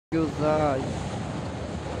কেউ যায়?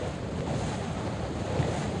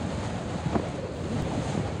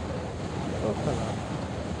 ও খালা,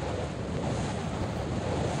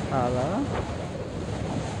 খালা,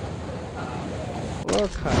 ও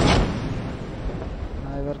খালা। না,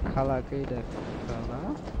 এবার খালাকেই দেখ। খালা,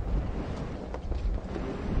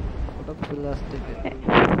 ওটা প্লাস্টিকের।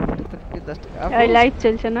 এটা তো প্লাস্টিক। আপু, এই লাইভ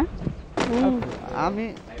চলছে না? হুম আপু, আমি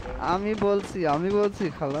আমি বলছি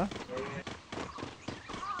খালা।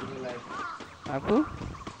 আপু,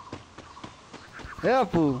 হে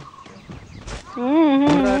আপু, হুম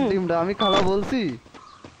হুম ঘোড়ার হুম ডিমটা আমি খালা বলছি।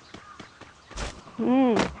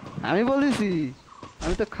 হুম। আমি বলেছি।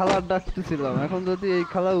 আমি তো খালার ডাকতেছিলাম, এখন যদি এই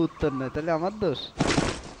খালা উত্তর নেয় তাহলে আমার দোষ।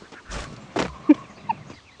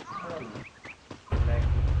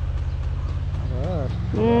 আবার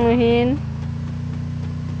মুহিন,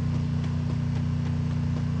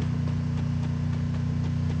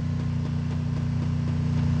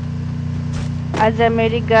 आजा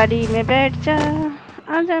मेरी गाड़ी में बैठ जा,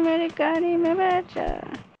 आजा मेरी गाड़ी में बैठ जा,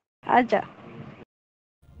 आजा।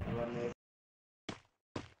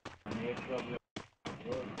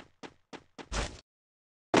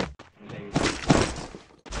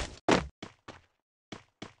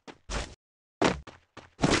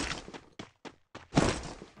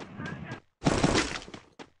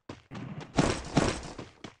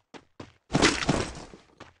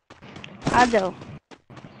 आ जाओ।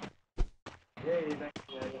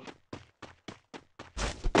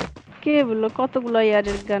 কে বললো কতগুলো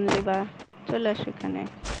ইয়ারের গান লিবা? চলে আসো এখানে।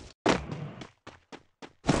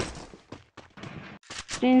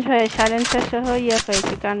 প্রিন্স ভাই সাইলেন্সার সহ ইয়া পাই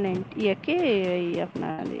কি কানেক্ট ইয়া কে এই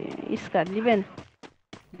আপনার স্কার দিবেন?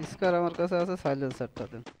 স্কার আমার কাছে আছে, সাইলেন্সারটা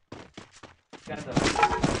দেন।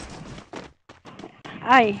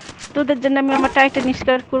 আয়, তোদের জন্য আমি আমার টাইটান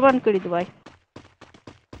স্কার কুরবান করে দেবো আয়।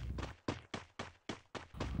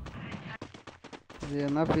 যে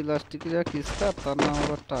না প্লাস্টিকের এক স্কার, তার নাম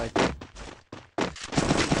আবার টাইটান।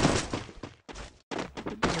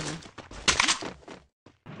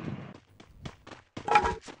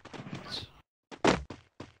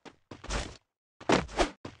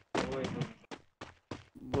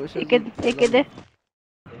 বসে একে যুদ্ধ একে দে,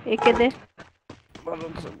 একে দে, ভালো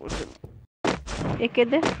করে বসে। একে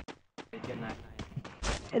দে।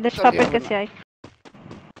 এদের তাহলে শপের হবে না। কাছে আয়,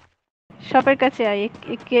 শপের কাছে আয়,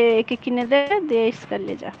 একে একে কিনে দে, দিয়ে স্কার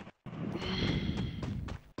ले जा।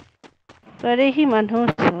 अरे ही মানুষ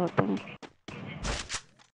हो तुम।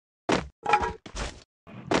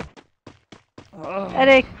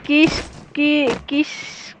 अरे किस की किस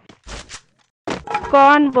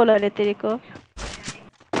कौन बोला रे तेरे को?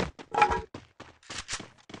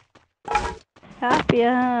 आप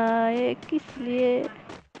यहाँ आए किस लिए?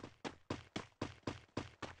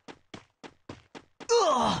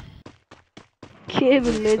 কে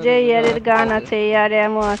বললে যে ইয়ারের গান আছে, ইয়ার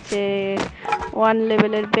এমো আছে, ওয়ান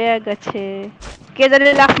লেভেলের ব্যাগ আছে? কে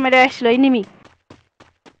জানে লাফ মেরে আসলো এনিমি?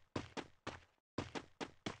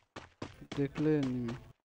 দেখলে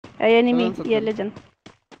এই এনিমি সাইলেন্সার ইয়ে দেন, লে যান,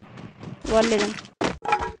 ওয়াল লে যান।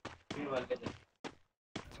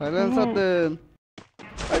 সাইলেন্সার দেন,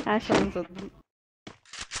 আসেন সাইলেন্সার দেন।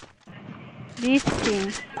 দিচ্ছি।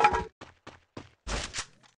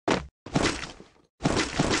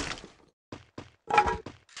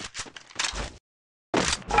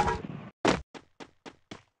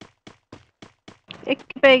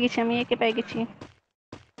 একে পেয়ে গেছি, আমি একে পেয়ে গেছি।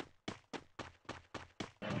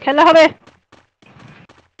 খেলা হবে।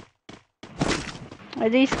 ওই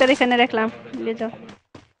যে স্কার এখানে রাখলাম, নিয়ে যাও।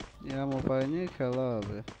 এমন পাইনি, খেলা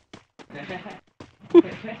হবে।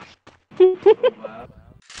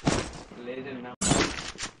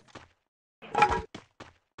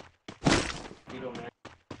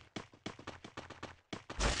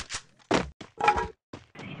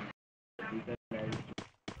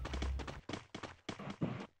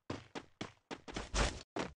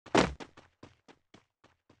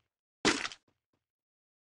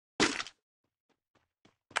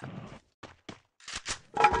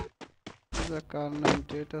 কার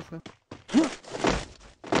 98 আছে,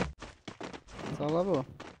 চালাবো।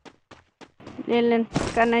 এলেন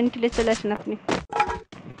কার 90 চলে আসেন আপনি।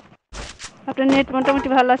 আপনার নেট মোটামুটি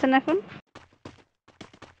ভালো আছে না এখন?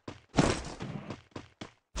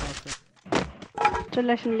 আচ্ছা,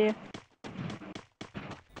 চলে আসেন নিয়ে।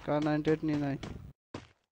 কার 98 নিয়ে নাই।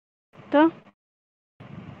 তো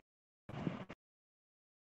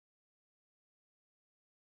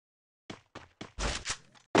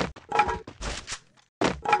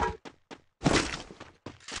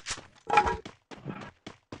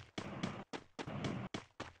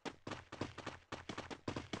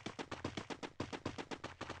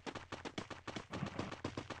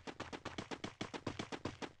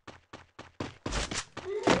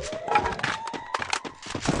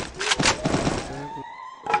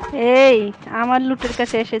এই আমার লুটের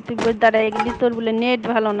কাছে এসে তুই দাঁড়ায় গেলি, তোর বলে নেট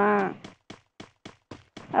ভালো না,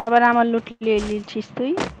 আবার আমার লুট নিয়ে নিচ্ছিস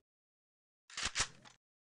তুই।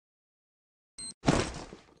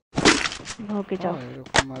 ভোগে যাও।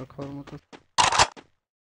 এরকম মার খাওয়ার মতো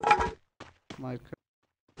মার খা।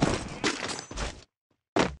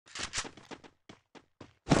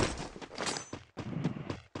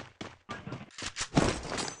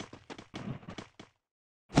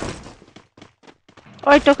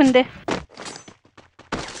 ওই টোকেন দে।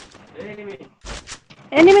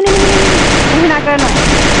 এনিমি না কেন?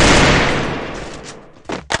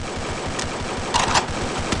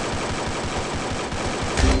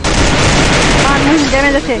 মুহিন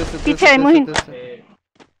ড্যামেজ আছে, পিছে আয় মুহিন,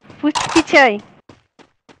 পিছে আয়।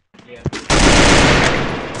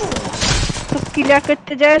 তো ক্লিয়ার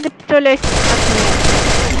করতে যায় চলে এসেছি।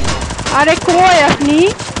 আরে কই আপনি?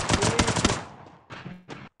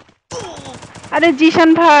 আরে জিশান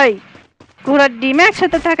ভাই, ঘোড়ার ডিম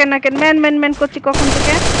একসাথে থাকে না কেন? ম্যান ম্যান ম্যান করছি কখন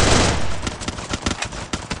থেকে।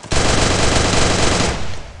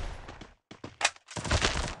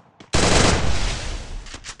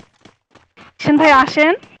 জিশান ভাই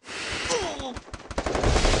আসেন।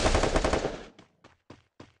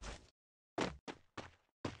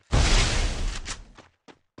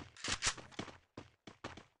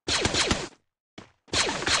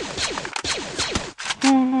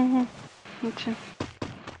 হুম আচ্ছা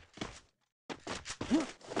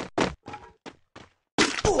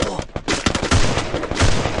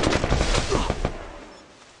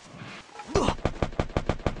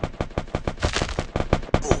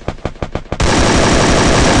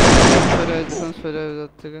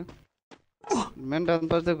থেকে মেন ডান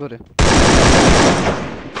পাশ দিয়ে ঘুরে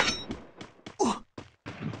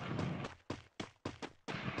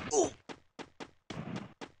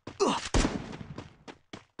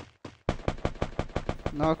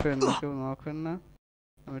না করেন না, কেউ না করেন না,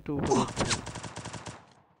 আমি একটু উপরে উঠছি।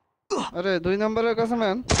 আরে 2 নম্বরের কাছে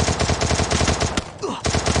ম্যান।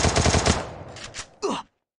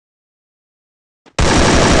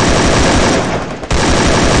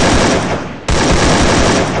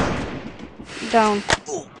 ডাউন।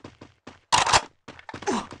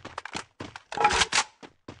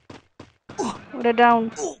 ওরে ডাউন।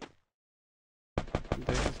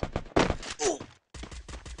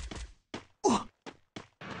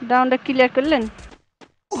 ডাউনটা ক্লিয়ার করলেন?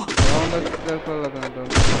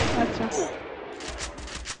 আচ্ছা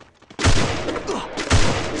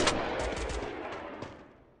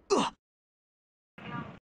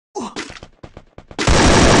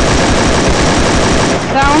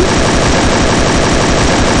ডাউন।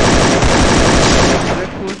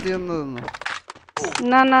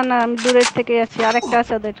 না না না, আমি দূরের থেকে আছি, আরেকটা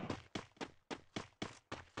আছে ওদের।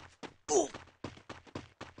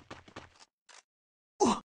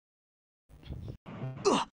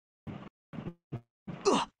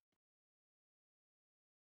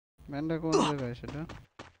 ম্যানটা কোন জায়গায় সেটা?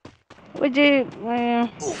 ওই যে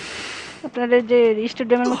আপনাদের যে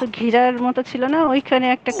স্টেডিয়ামের মতো ঘিরার মতো ছিল না, ওইখানে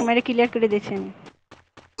একটা মেরে ক্লিয়ার করে দিয়েছি আমি।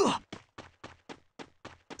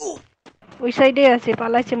 ওই সাইডে আছে,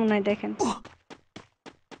 পালাইছে মনে হয়, দেখেন।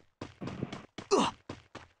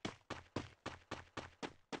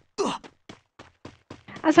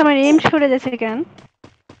 আচ্ছা আমার এম সরে যাচ্ছে কেন?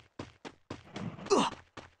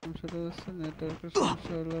 সেটা হচ্ছে নেটওয়ার্কের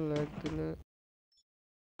সমস্যা হলে ল্যাগ দিলে।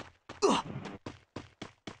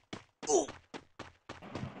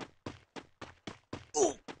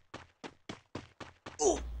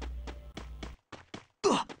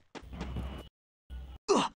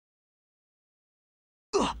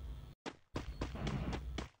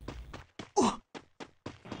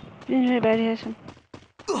 বাইরে আসেন।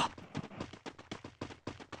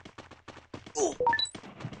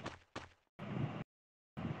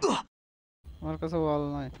 আমার কাছে ওয়াল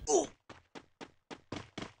নাই।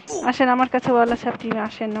 আসেন আমার কাছে, ওয়াল আছে, আপনি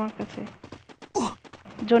আসেন আমার কাছে।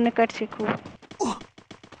 জোনে কাটছে খুব।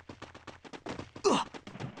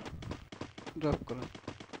 ড্রপ করুন।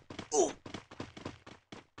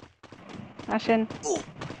 আসেন,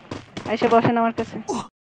 এসে বসেন আমার কাছে।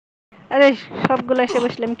 আরে সবগুলো এসে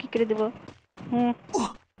বসলে আমি কি করে দেব? হুম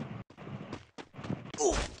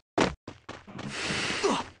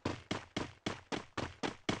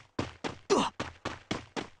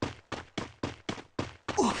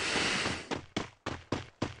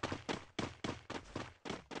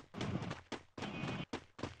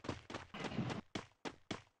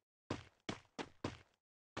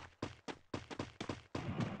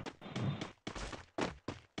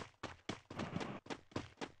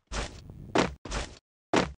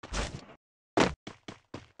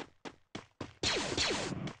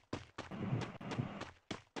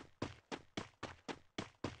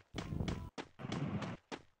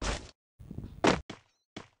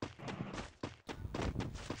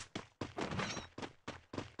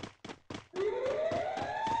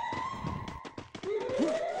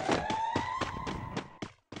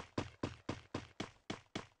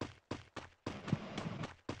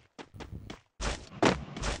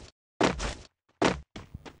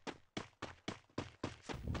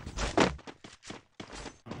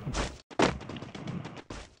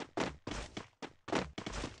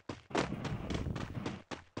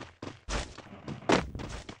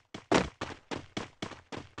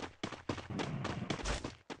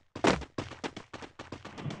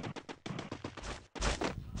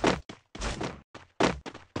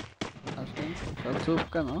চুপ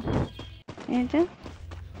কেন? এই যে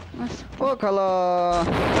ও খালা,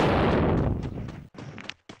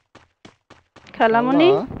 খালামণি,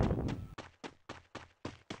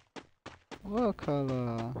 ও খালা,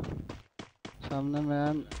 সামনে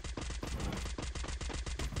ম্যান।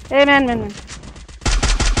 এই ম্যান ম্যান ম্যান,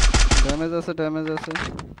 ড্যামেজ আছে, ড্যামেজ আছে।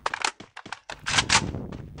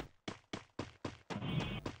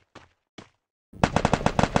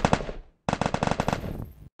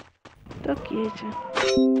 তো কি হয়েছে?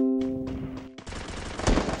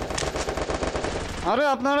 আরে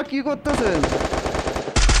আপনারা কি করতেছেন?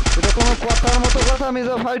 এটা কোনো কথার মতো কথা? আমি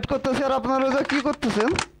যা ফাইট করতেছি আর আপনারা যা কি করতেছেন?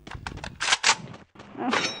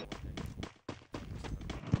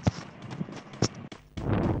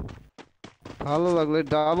 ভালো লাগলো,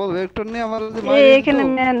 ডাবল ভেক্টর নিয়ে আমার যে এই মারি এখানে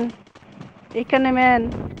দিত। ম্যান, এখানে ম্যান।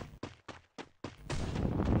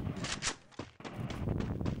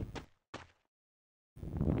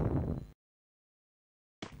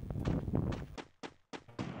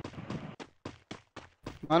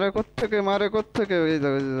 মারে কোত্থেকে, মারে কোত্থেকে? এই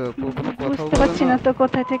দেখো, এই দেখো, কোনো কথাও বুঝতে বলে পারছি না। না তো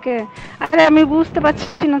কোথায় থেকে। আরে আমি বুঝতে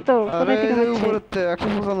পারছি না তো আরে কোথায় থেকে এই যে মারছে। উপরের থেকে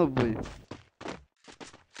 195।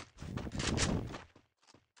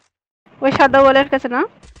 ওই সাদা ওয়ালের কাছে না?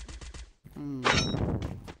 হুম।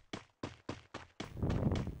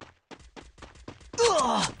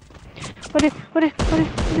 ওরে ওরে ওরে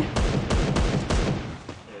ওরে।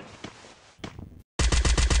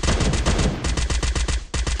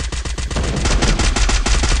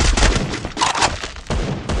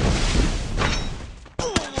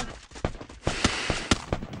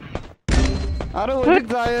 আরে ওইদিক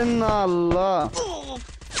যায়েন না, আল্লাহ।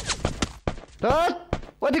 ধ্যাৎ,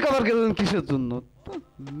 ওইদিক আবার গেলেন কিসের জন্য?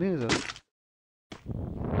 নিয়ে যান।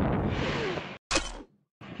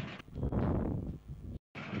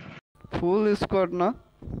 ফুল স্কোয়াড না?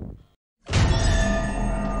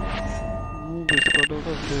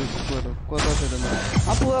 কথা ছিল না।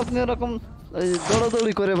 আপু আপনি এরকম এই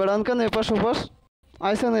দৌড়াদৌড়ি করে বেড়ান কেন এপাশ ওপাশ?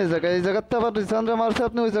 আইসেন এই জায়গায়, এই জায়গাতে আবার রিসানরা মারছে,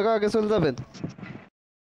 আপনি ওই জায়গা আগে চলে যাবেন।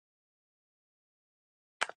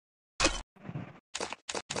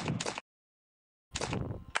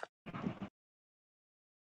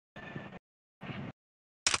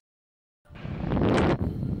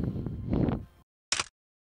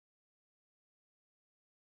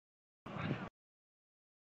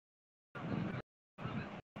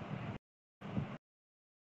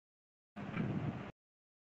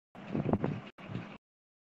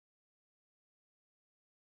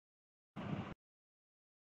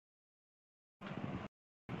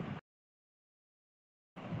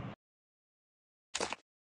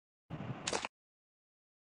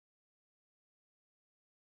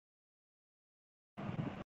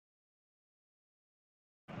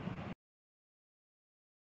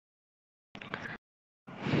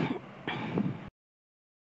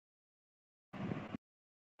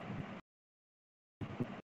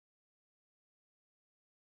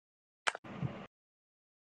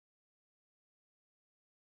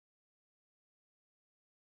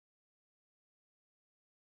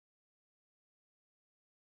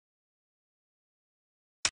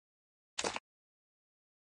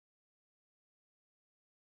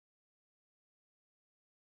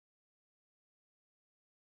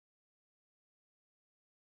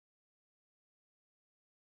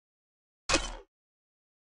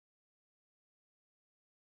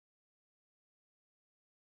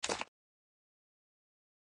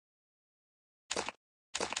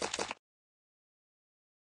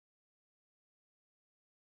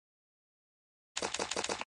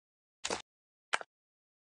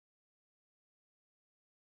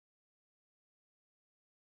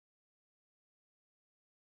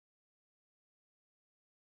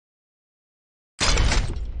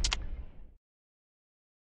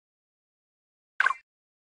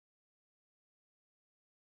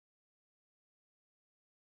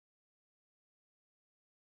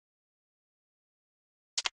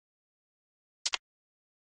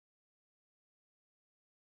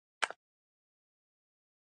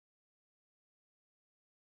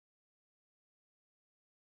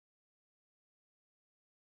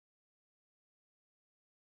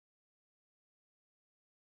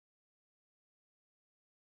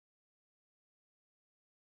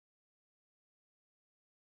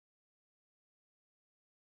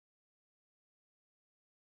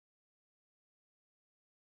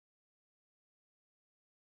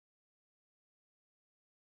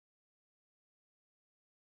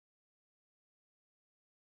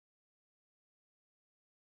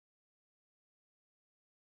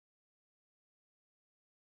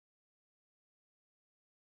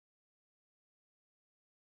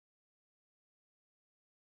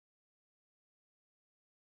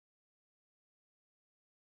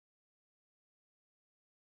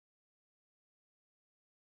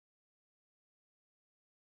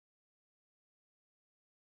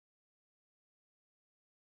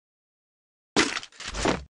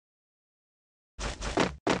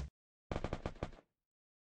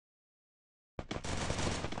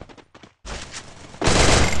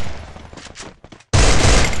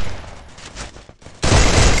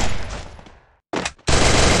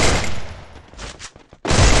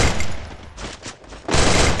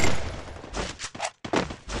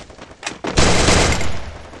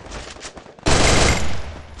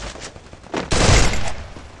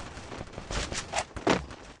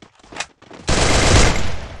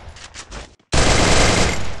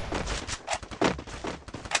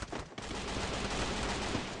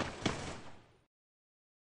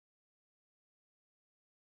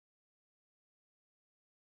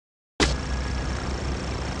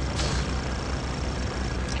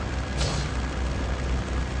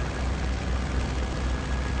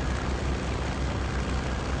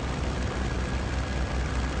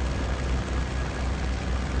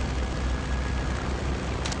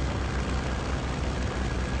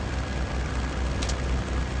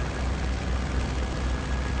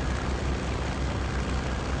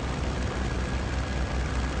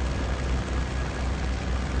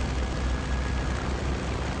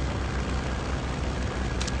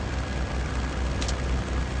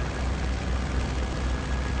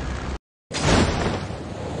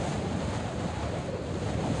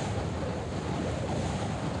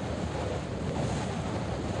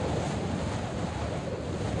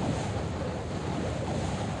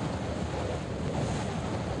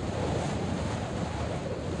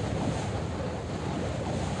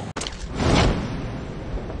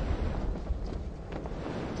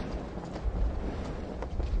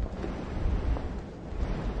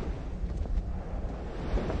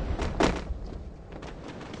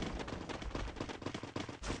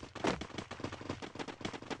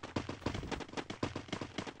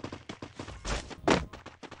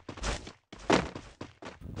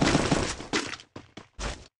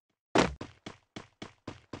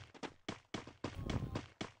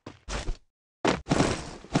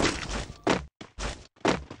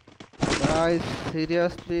 গাইস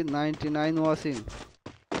সিরিয়াসলি 99 ওয়াচিং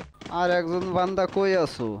আর একজন বান্দা কই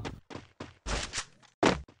আছো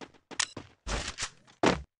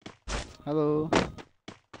হ্যালো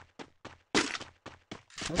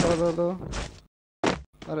হ্যালো হ্যালো হ্যালো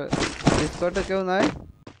আরে ডিসকর্ডে কেউ নাই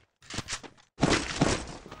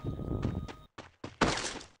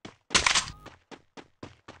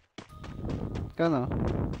কেন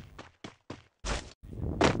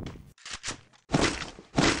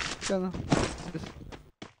কেন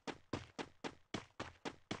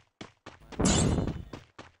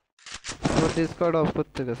ডিসকর্ড অফ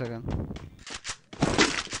করতে গেছে কেন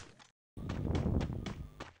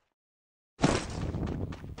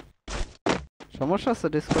সমস্যা আছে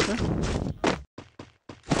ডিসকর্ডে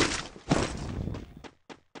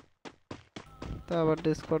তা আবার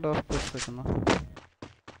ডিসকর্ড অফ করছে কেন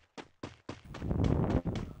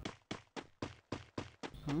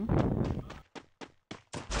হুম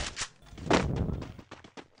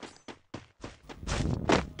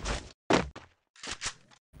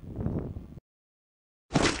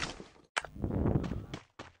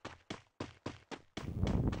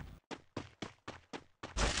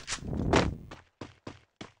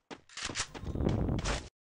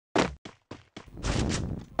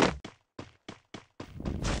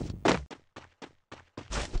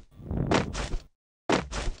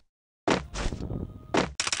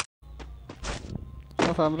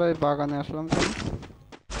আচ্ছা আমরা এই বাগানে আসলাম কেন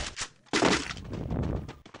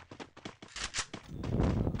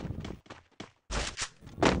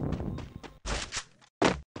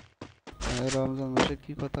এই রমজান মাসে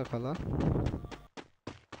কি কথা খালা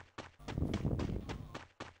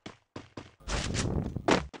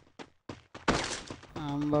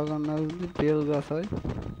আম বাগান না যদি বেল গাছ হয়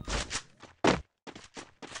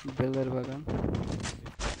বেলের বাগান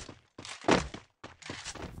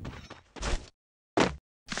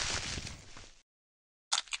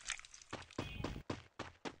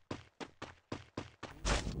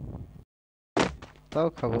তাও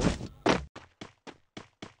খাবো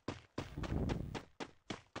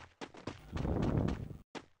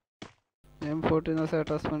M14 আছে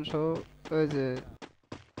অ্যাটাচমেন্ট সহ ওই যে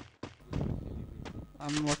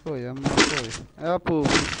আম্মা কই এ আপু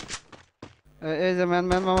এই যে ম্যান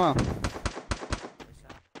মামা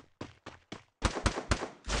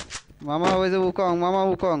মামা ওই যে উকং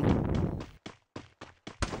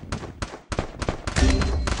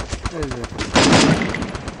এই যে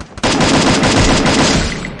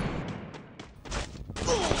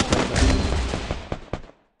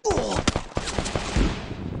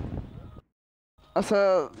আচ্ছা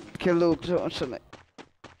খেলুক সমস্যা নাই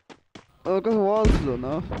ওর কাছে ওয়াল ছিল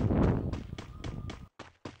না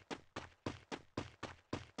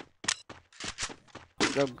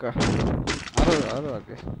জগ্গা আরো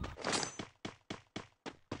আগে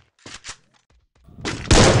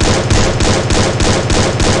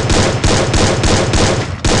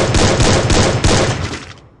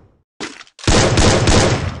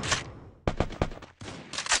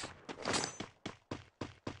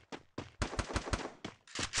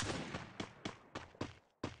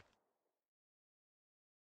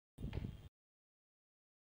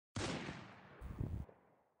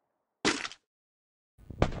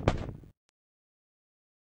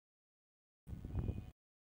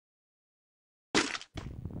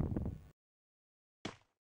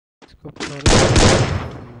খুব মারে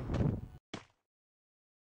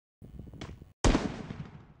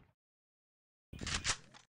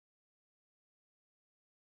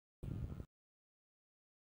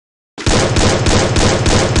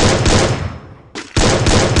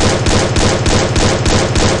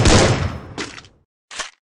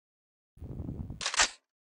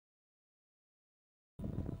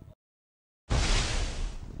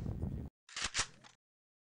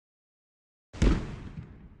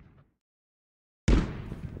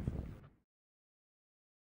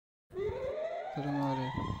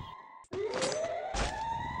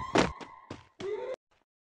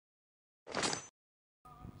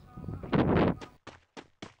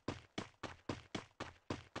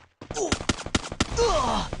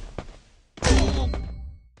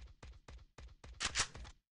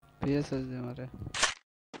পিএসএস দিয়ে মারে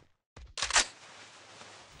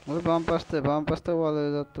ওই বাম পাশতে ওয়াল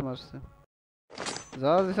হয়ে যাচ্ছে মারছে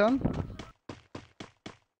যা দিশান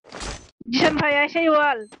জিশান ভাই এসেই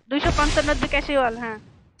ওয়াল 255 দিকে এসেই ওয়াল হ্যাঁ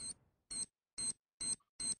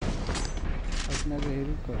আপনাকে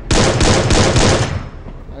হিল করে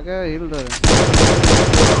আগে হিল ধরেন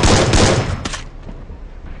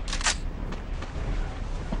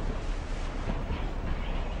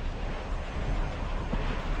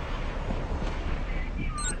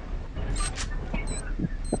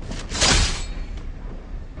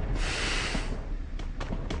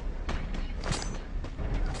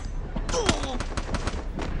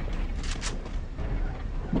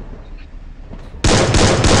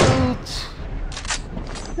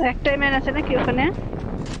একটাই ম্যান আছে নাকি ওখানে?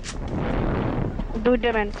 দুইটা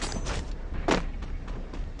ম্যান।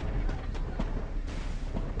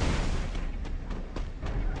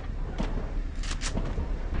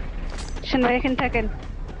 সেন ভাই এখানে থাকেন।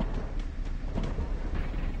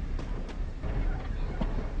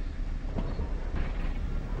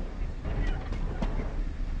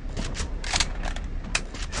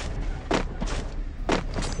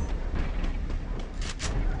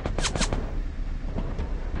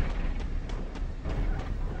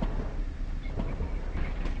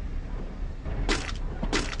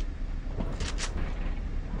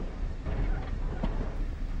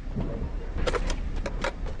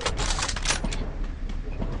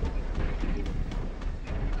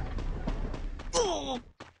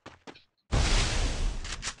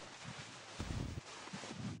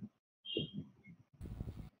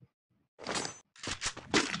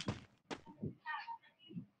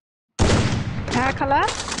 হ্যাঁ খালা,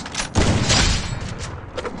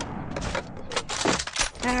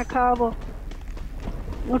 হ্যাঁ খাওয়াবো,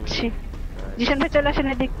 উঠছি। জিশান ভাই চলে আসেন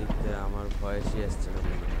এদিক। দেখতে আমার ভয়েসই আসছে না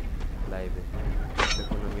মনে হয় লাইভে।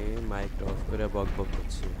 এখন আমি মাইকটা অফ করে বক বক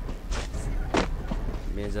করছি।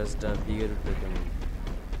 মেজাজটা বিগের উপরে কেমন।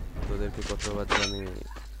 তোদেরকে কতবার জানি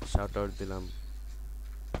শাউট আউট দিলাম।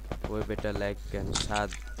 ওই বেটা ল্যাগ কেন স্বাদ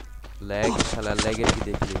ল্যাগ শালা ল্যাগের কি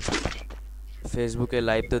দেখলি? ফেসবুকে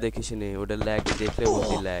লাইভ তো দেখিস নি, ওটা ল্যাগ দেখলে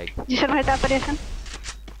বলবি ল্যাগ। জিশান ভাই তাড়াতাড়ি আসেন।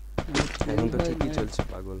 এখন তো ঠিকই চলছে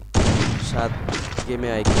পাগল। স্বাদ গেমে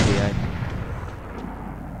আয় খেলি আয়।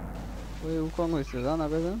 ওই উকং হইছে জানা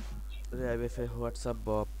বেজান। আইবিএফে হোয়াটসঅ্যাপ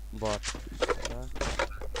বট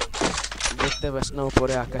দেখতে পাস না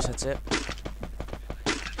উপরে আকাশ আছে।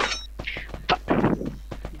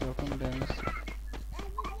 যখন ড্যামেজ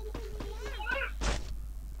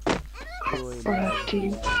ওই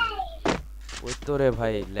ওই তো রে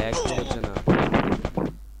ভাই ল্যাগ তো হচ্ছে না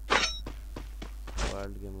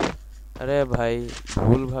ওয়ার্ল্ড গেম। আরে ভাই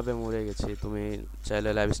ভুল ভাবে মরে গেছি, তুমি চাইলে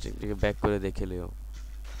লাইভ স্ট্রিমটিকে ব্যাক করে দেখে লিও।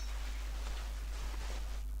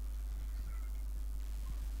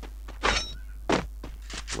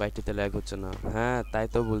 ওয়াইটিতে ল্যাগ হচ্ছে না, হ্যাঁ তাই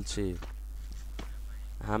তো বলছি।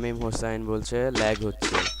 হামিম হোসাইন বলছে ল্যাগ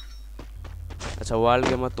হচ্ছে। আচ্ছা ওয়ার্ল্ড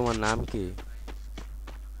গেমার তোমার নাম কি?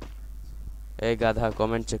 এই গাধা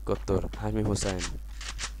কমেন্ট চেক কর তোর হামিম হোসাইন।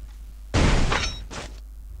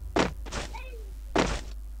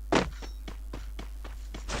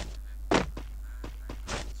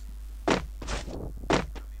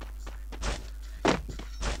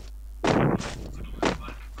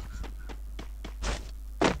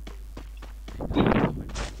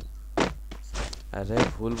 আরে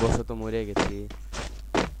ভুল বশত মরে গেছি।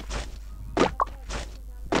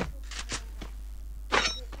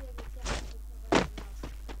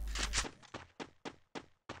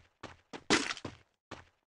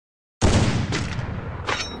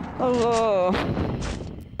 আল্লাহ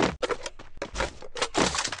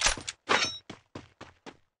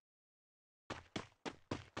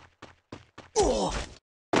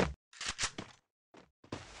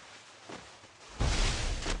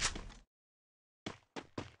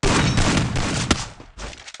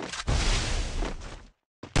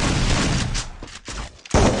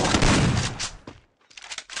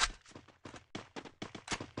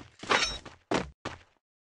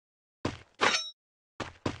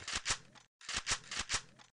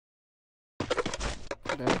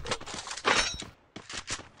দেখ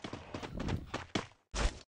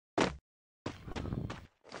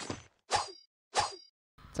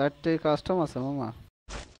চারটে কাস্টম আছে মামা।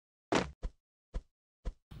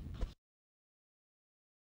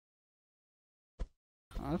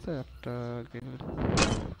 আছে একটা গেমের।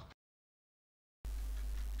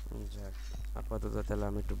 যাক আপাতত তাহলে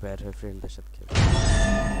আমি একটু ব্যাড হয়ে ফ্রেন্ডদের সাথে খেলি।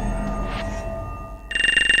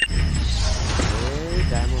 এই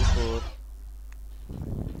ডায়মন্ড ফোর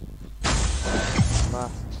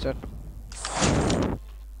বাহ স্টার্ট।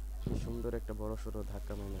 কি সুন্দর একটা বড় সড়ো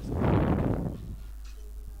ধাক্কা মারছে।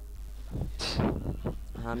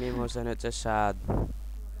 হামিম হোসেন হচ্ছে স্বাদ।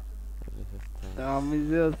 আমি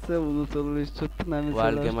যে হচ্ছে 39 নামে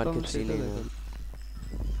ওয়ার্ল্ড চলে গেমার আসতাম কে সেটা চিনি না। দেখুন।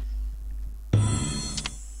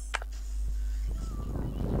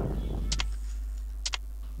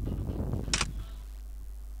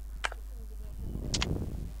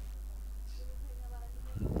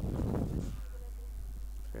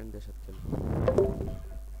 ফ্রেন্ডদের সাথে খেলি।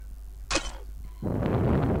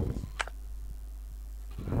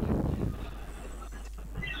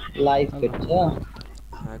 লাইভ করছো?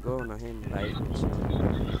 হ্যাঁ গো নাহিম লাইভ হচ্ছে।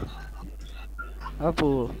 আপু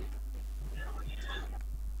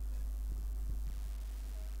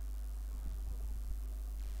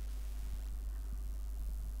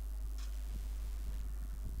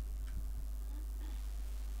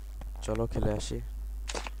চলো খেলে আসি।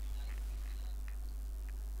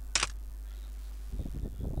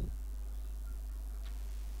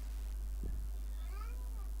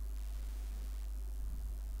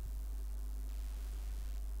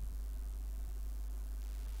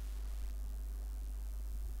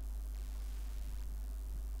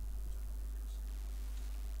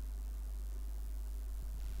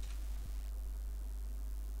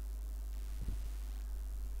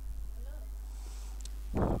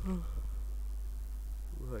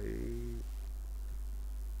 भाई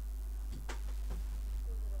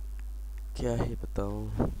क्या ही बताऊं।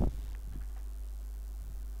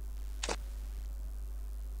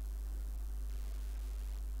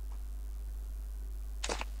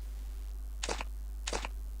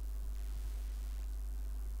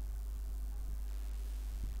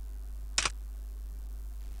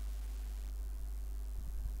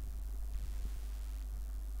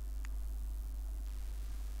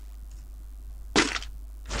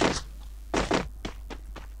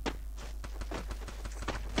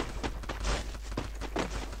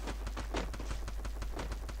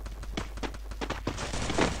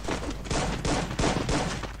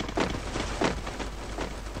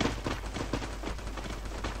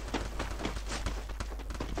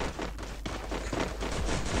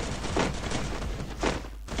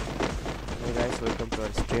 Hey guys, welcome to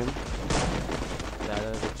our stream. ज़्यादा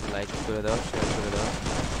लाइक করে দাও, শেয়ার করে দাও,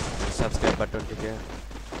 সাবস্ক্রাইব বাটনটিকে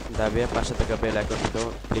दाबिए, पास तक बेल आइकन को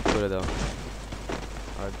क्लिक कर दो।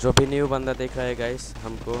 और जो भी न्यू बंदा देख रहा है गाइस,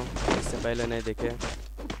 हमको इससे पहले नहीं देखे,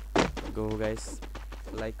 गो गाइस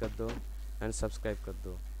लाइक कर दो एंड सब्सक्राइब कर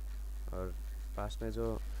दो। और पास में जो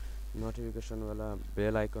नोटिफिकेशन वाला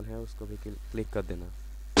बेल आइकन है उसको भी क्लिक कर देना।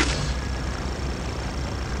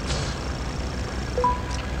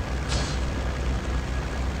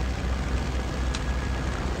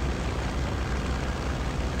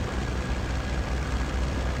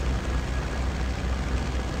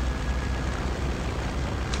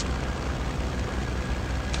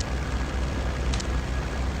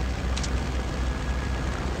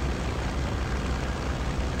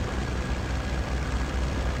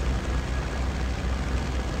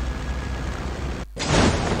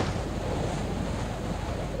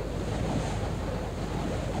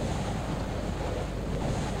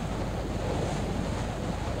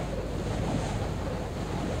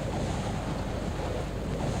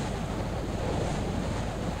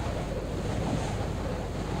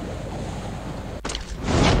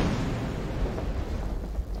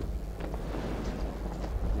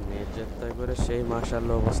 করে সেই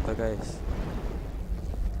মাশাআল্লাহ অবস্থা গাইস।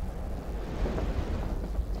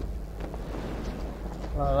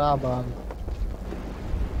 রাবান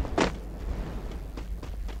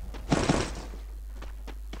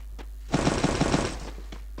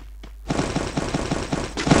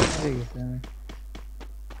এই গেছে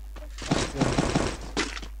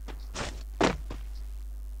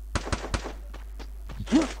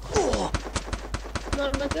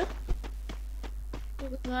নরমাকে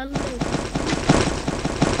গান নেই।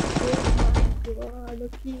 আলো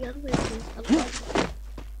কি গান হয়েছে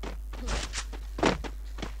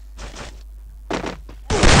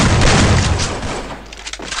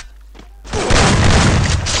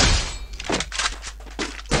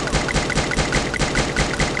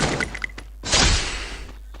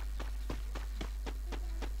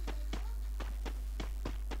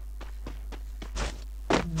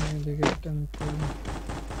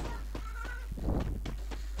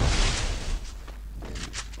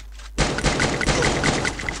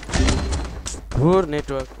poor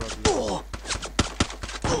network problem.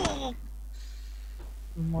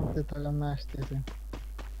 মরতে থাকা না আসতেছে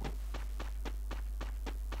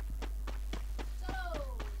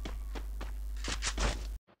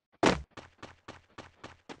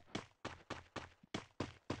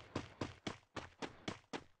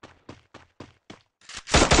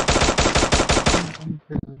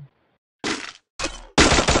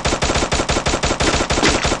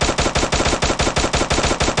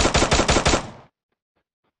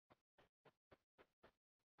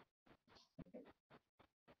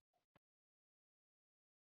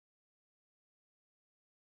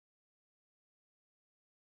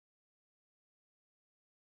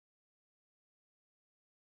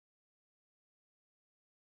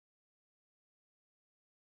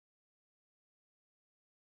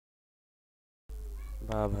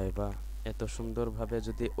বাহ ভাই বাহ, এত সুন্দরভাবে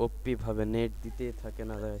যদি ওপি ভাবে নেট দিতে থাকে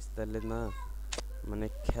না গাইস, তাহলে না মানে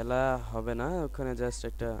খেলা হবে না ওখানে। জাস্ট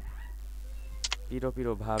একটা পিরো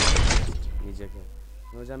পিরো ভাব নিজেকে,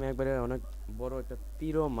 যে আমি একবারে অনেক বড় একটা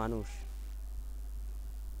পিরো মানুষ।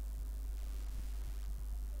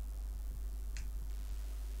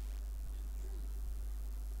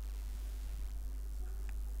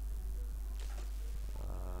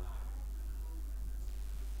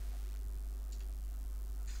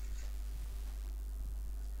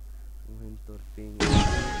 তোর পিং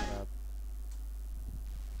খারাপ।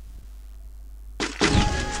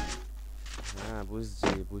 হ্যাঁ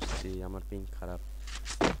বুঝছি আমার পিং খারাপ।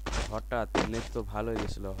 হঠাৎ নেট তো ভালো হয়ে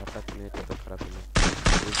গেছিল, হঠাৎ নেট এত খারাপ হলো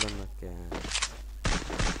বুঝলাম না কেন।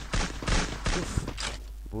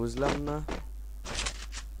 বুঝলাম না।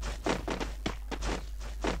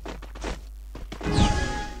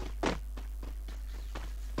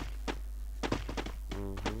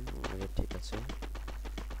 ঠিক আছে।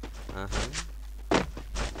 हाँ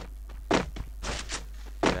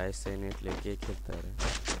गाइस से नेट लेके खेलता है।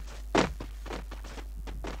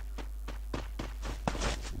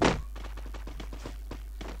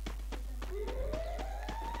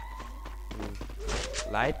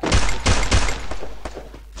 लाइट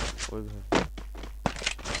ओए भाई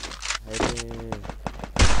अरे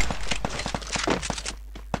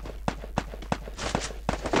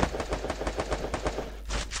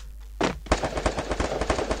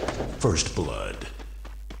First blood.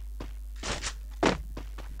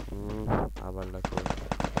 আবার লাগবে।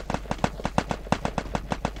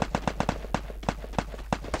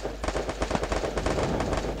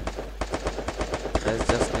 That's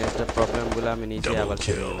just next the problem গুলো আমি নিজে আবার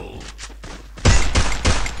করে নিলাম।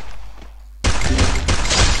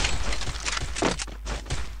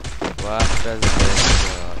 What does this?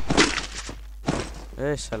 এ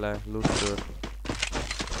শালা লুট চোর।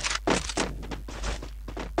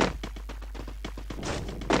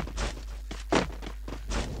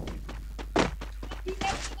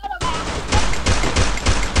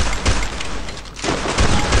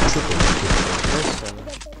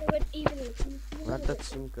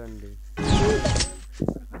 चिमकंडी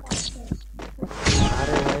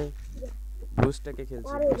अरे भाई बूस्ट के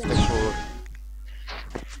खेलছি बूस्ट कोड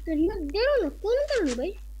तो ना देरो ना कौन करूं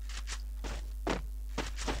भाई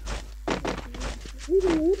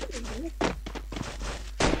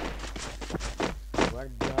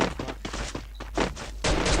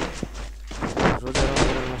রোজার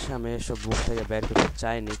রমজানের মাসে আমি এসব বুক থেকে বের করতে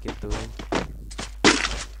চাইনি কিন্তু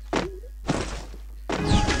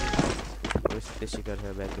পরিস্থিতির শিকার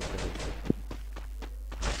হয়ে বের করতে হচ্ছে।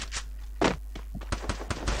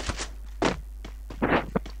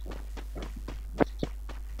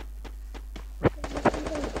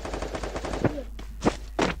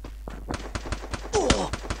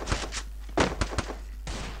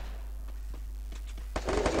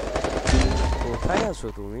 কোথায় আছো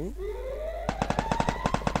তুমি?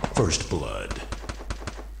 First blood.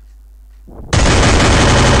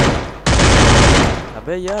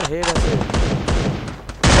 अबे यार हेड ऐसे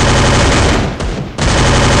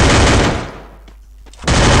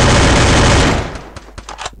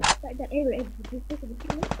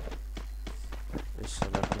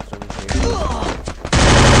इंशाल्लाह कुछ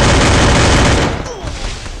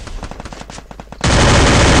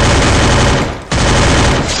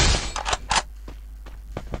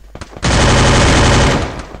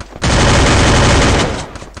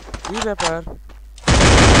ये ব্যাপার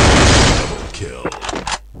Kill.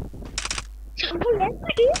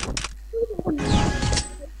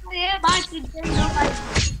 अरे बात कर दो भाई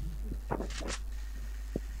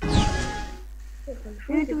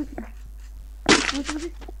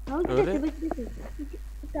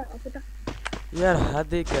यार हद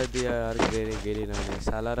ही कर दिया यार गेरी गेरी ना ने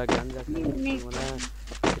सालारा गांजा মানে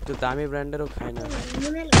একটু দামি ব্র্যান্ডেরও খায় না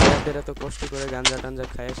এরা তো কষ্ট করে গাंजा টাঞ্জা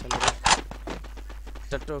খায় সালারা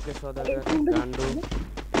চট্টো के সদাগর গান্ডু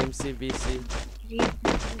এমসিবিসি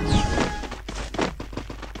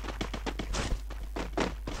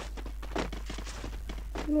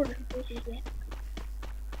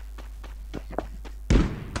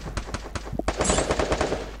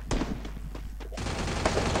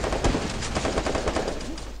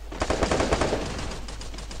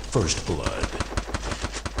First blood.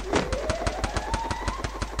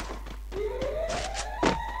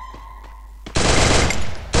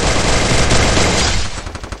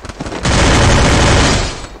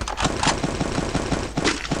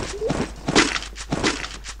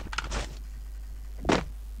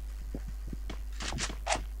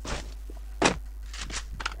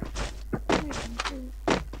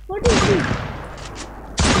 What is this?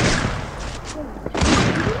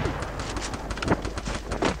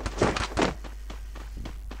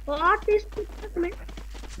 What is this, man?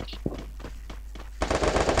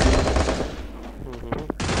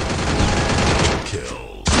 Kill.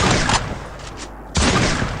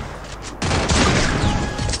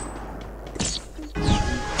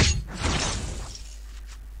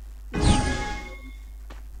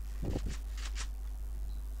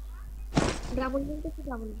 Double into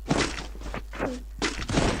double.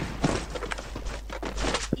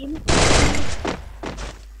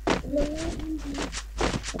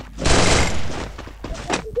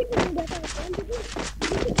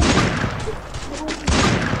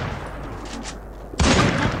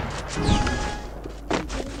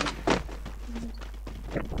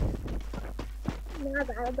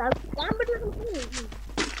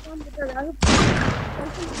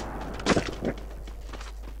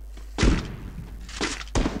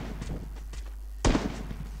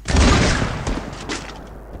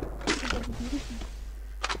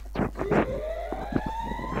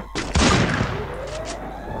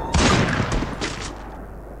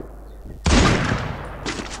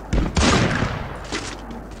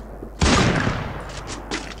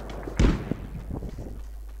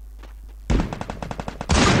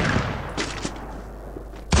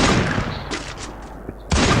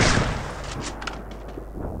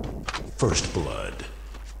 First blood.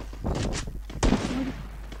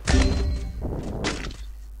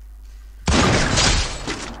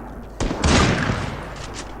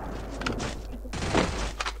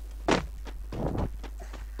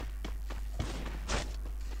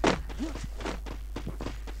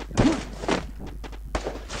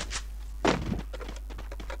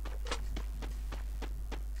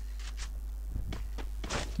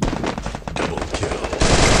 Double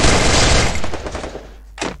kill.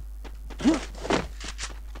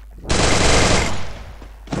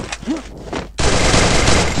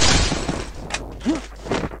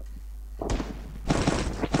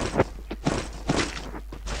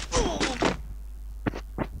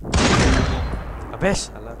 अबे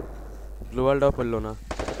साला ग्लोबल डॉप पढ़ लो ना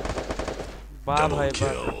बा Double भाई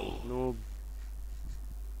बा kill. नूब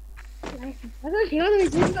अगर खेल में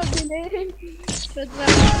जिम कर देने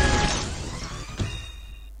सोचवा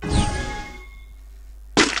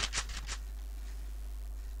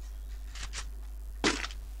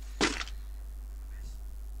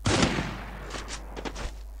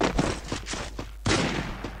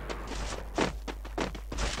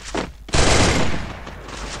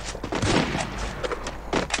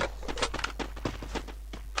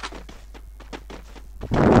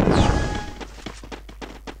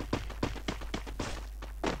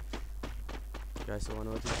गाइस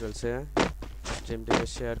অনুমতি চলছে স্ট্রিমটিকে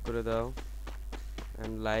শেয়ার করে দাও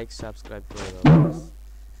এন্ড লাইক সাবস্ক্রাইব করে দাও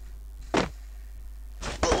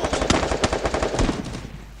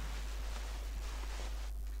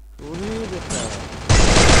ওরে বেটা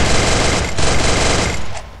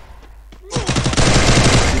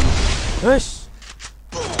হশ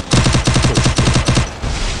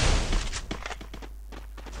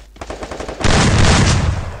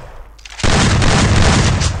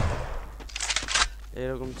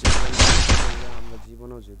এরকম চ্যালেঞ্জ আমরা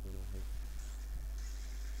জীবনেও জিতবো না ভাই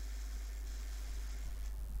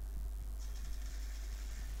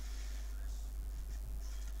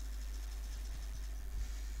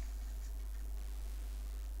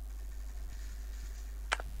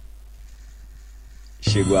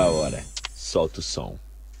Chegou a hora. Solta o som.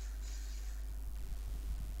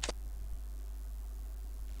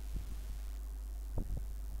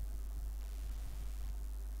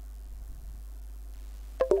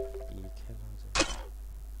 কি খেলা যায়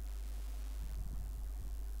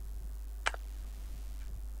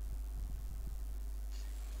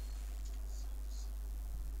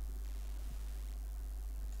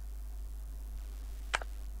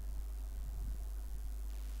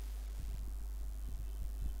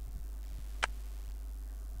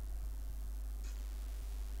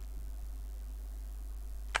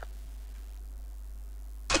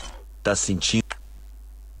Tá sentindo?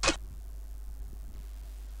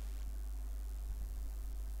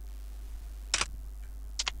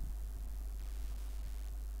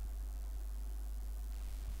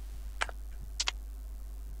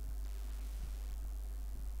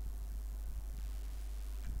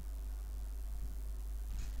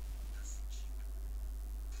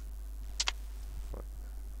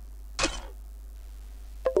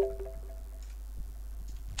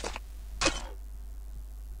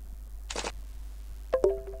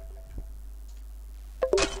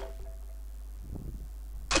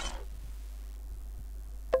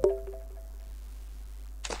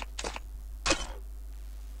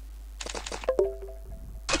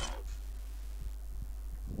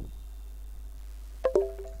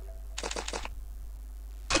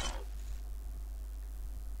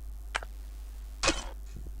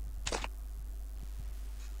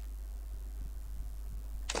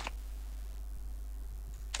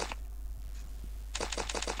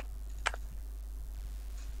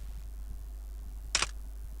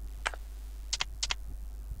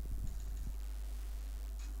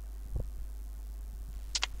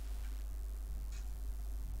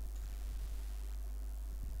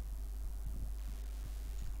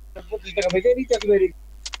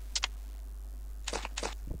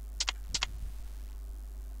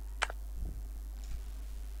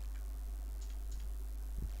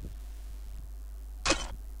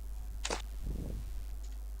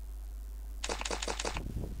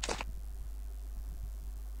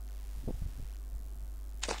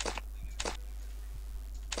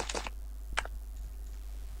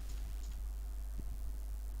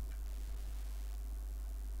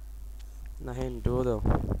 নাহিন ডো দাও,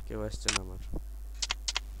 কেউ আসছে না আমার।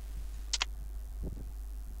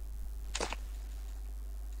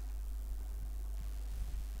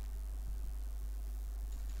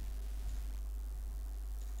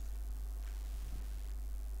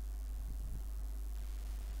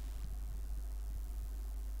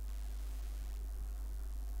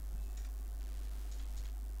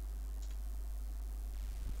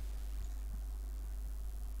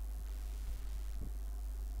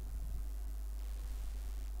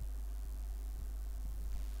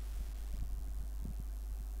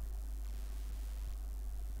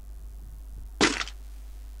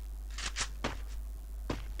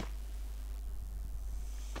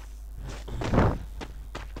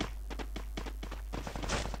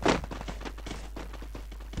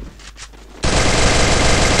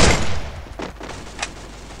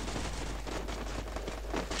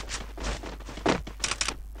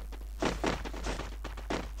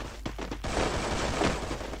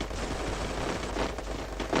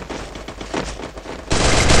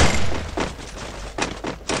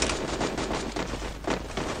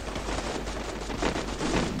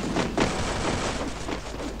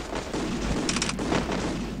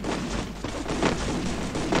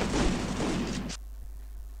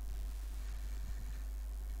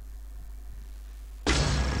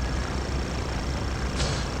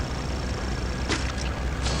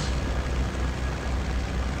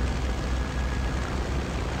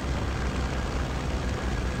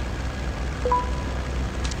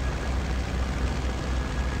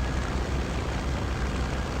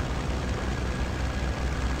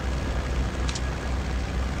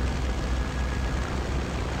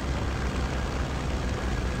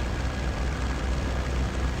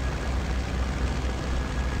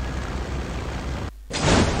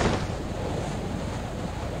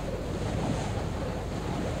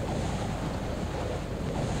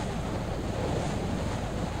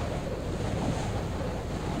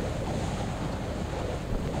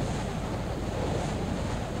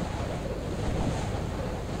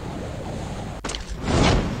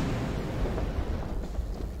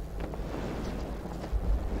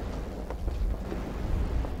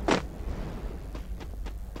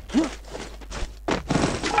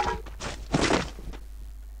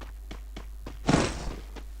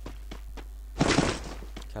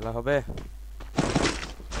 খেলা হবে,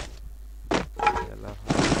 খেলা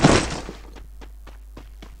হবে।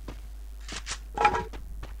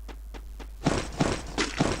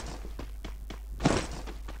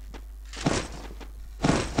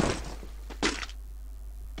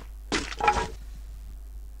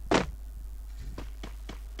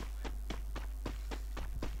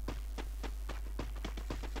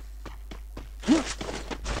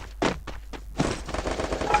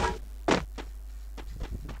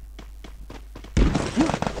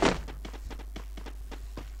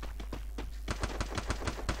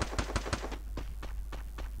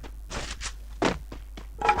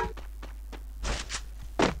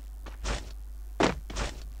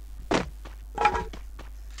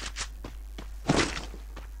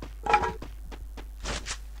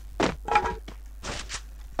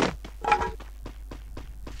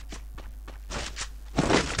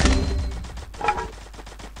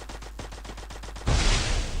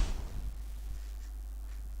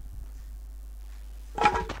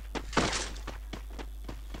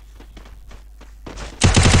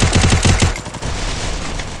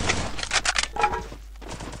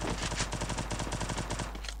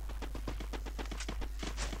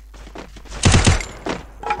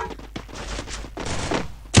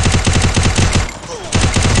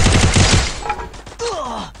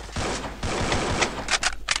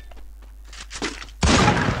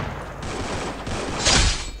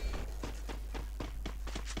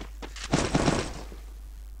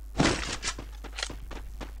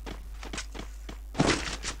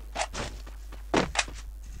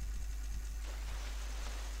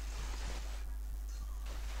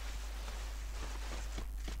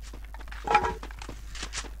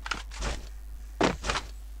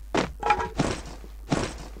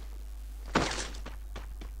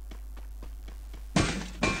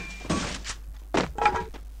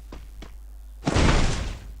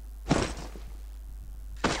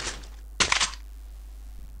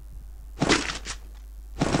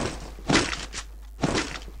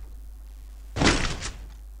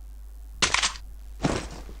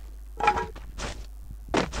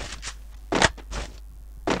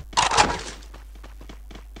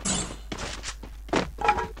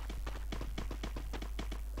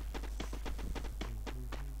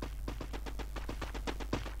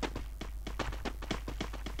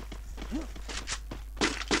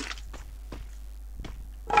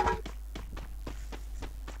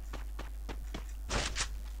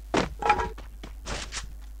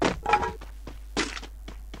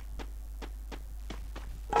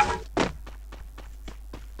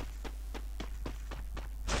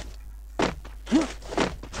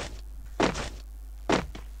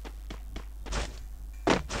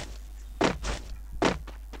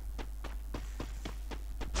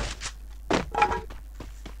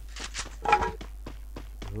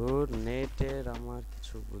 ধুর নেটের আমার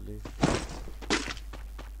কিছু বলি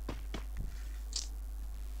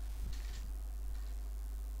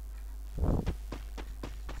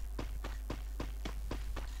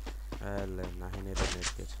আলে নাহিনের নেট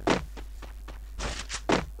গেছে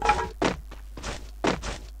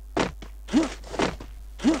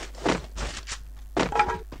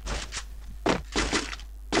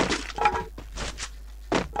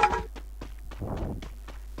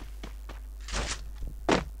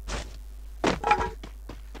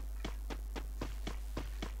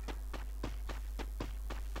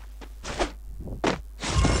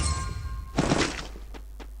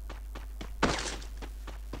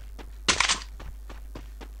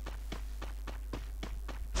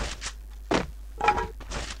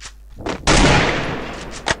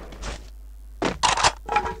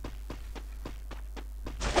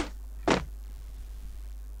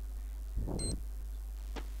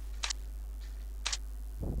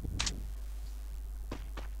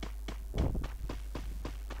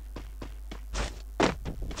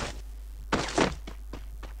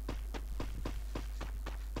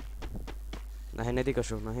নাহিন এদিকে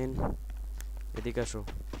আসো নাহিন এদিকে আসো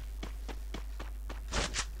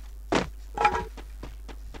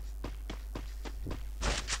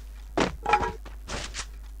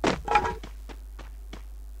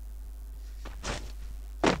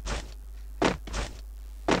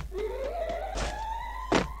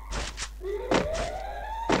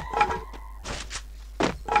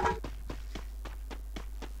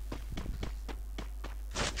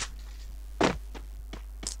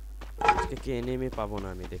আজকে কি এনিমি পাবো না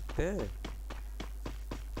আমি দেখতে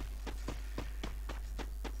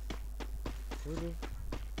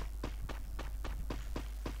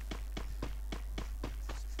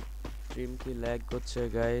স্ট্রিম কি ল্যাগ করছে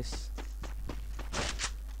গাইস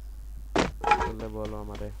বললে বলো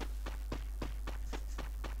আমারে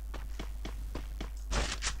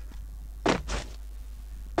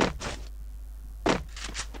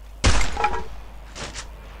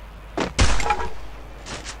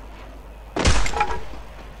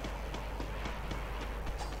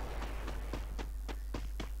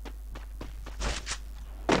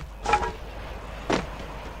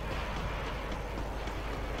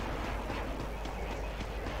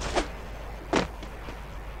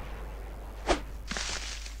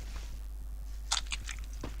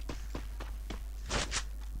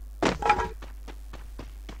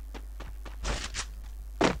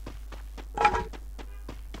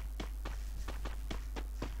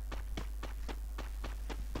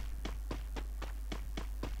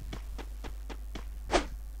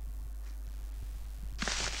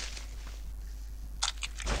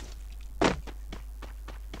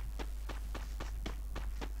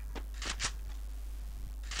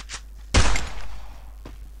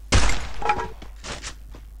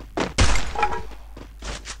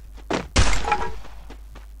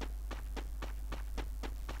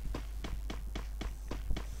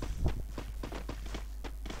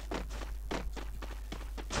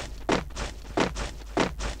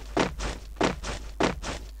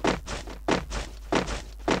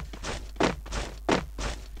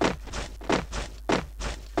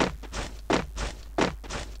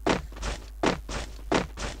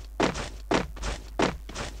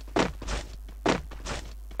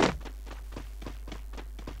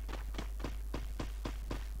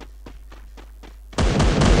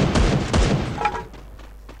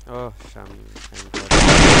Oh, thank God.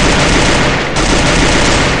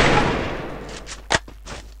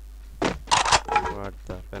 What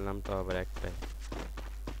the পেলাম তো আবার একটাই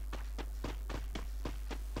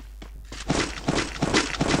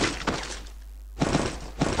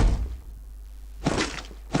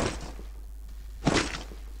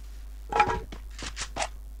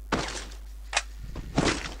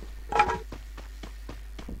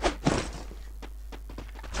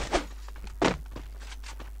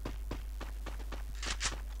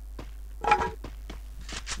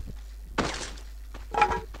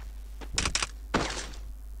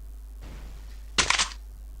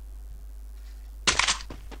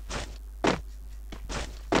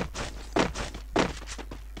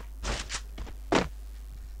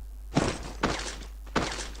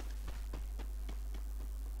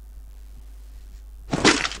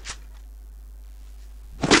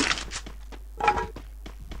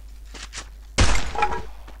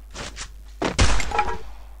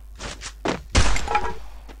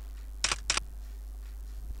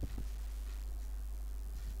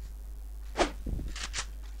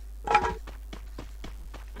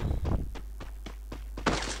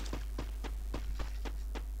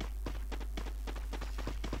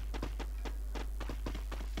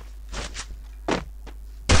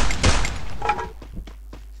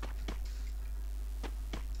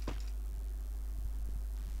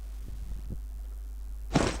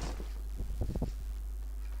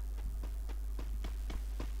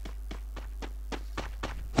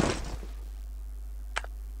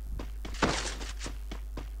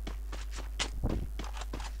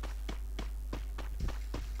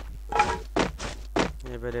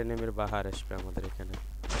এবারে এনিমির বাহার আসবে আমাদের এখানে।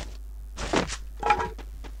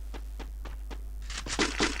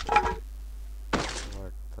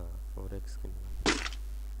 What the 4x skin?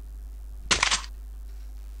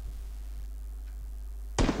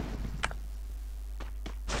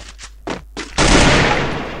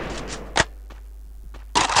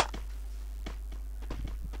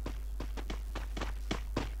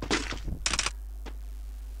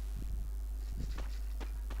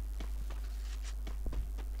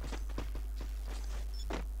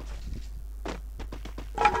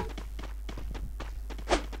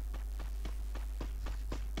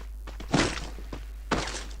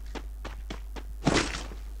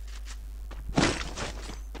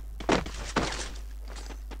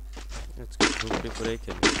 আজকে গ্রুপে করেই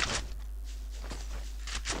খেলি।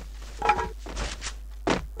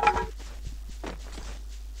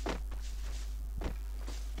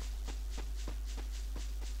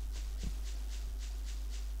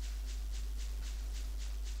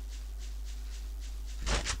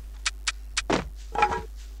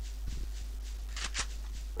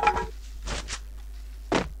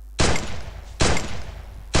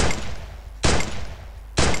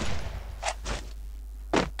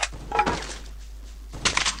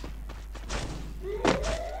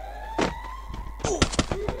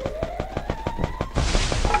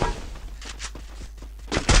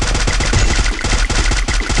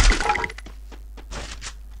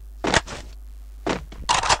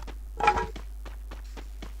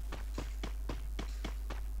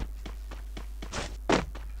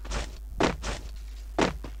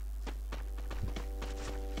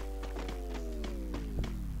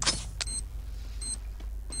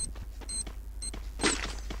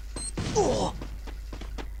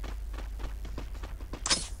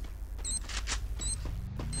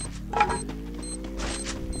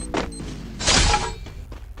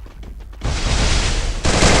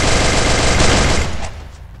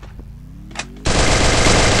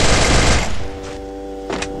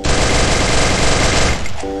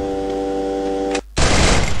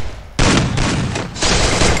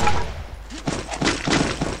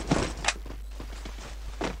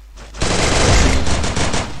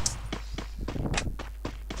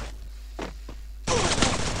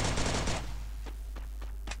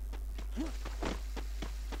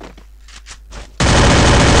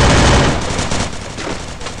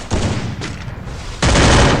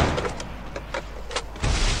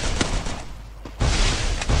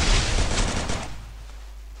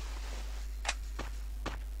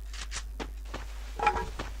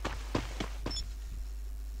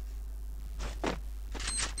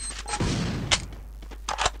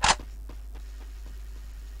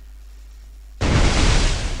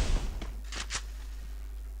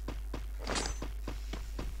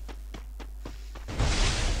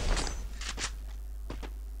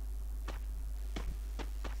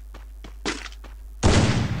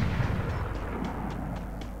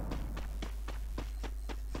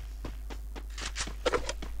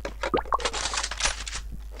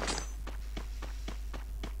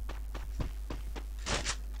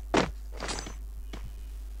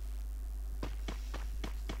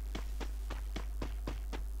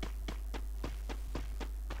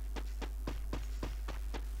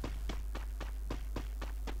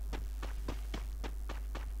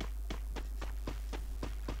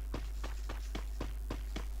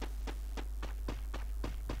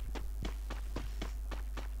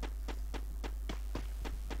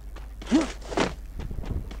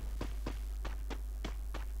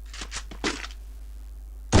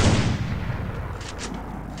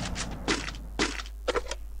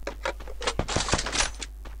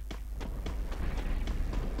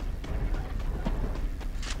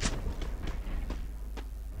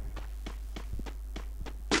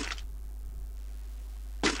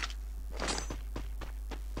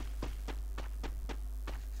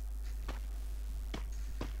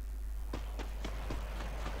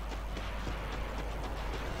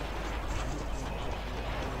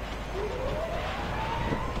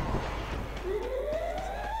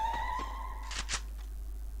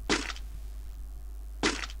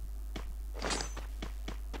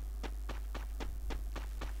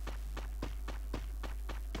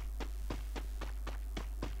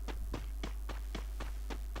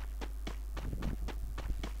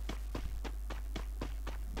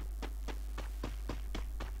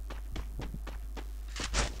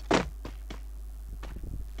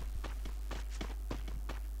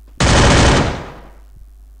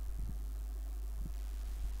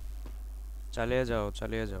 চালিয়ে যাও,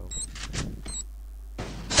 চালিয়ে যাও।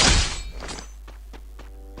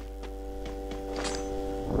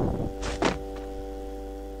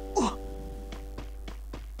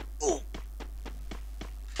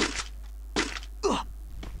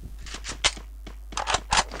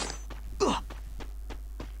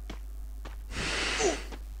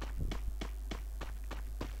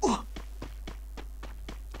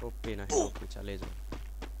 ओपी नहीं ओपी चले जाओ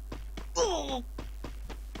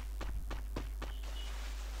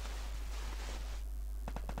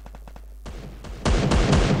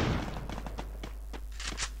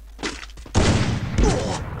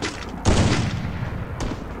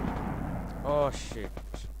Oh shit.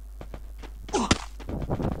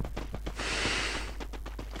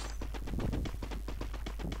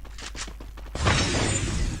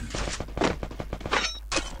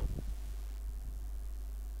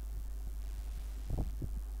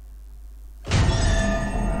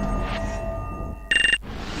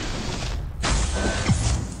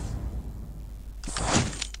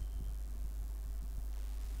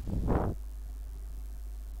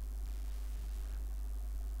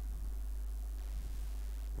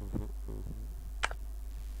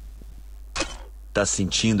 Tá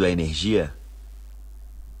sentindo a energia?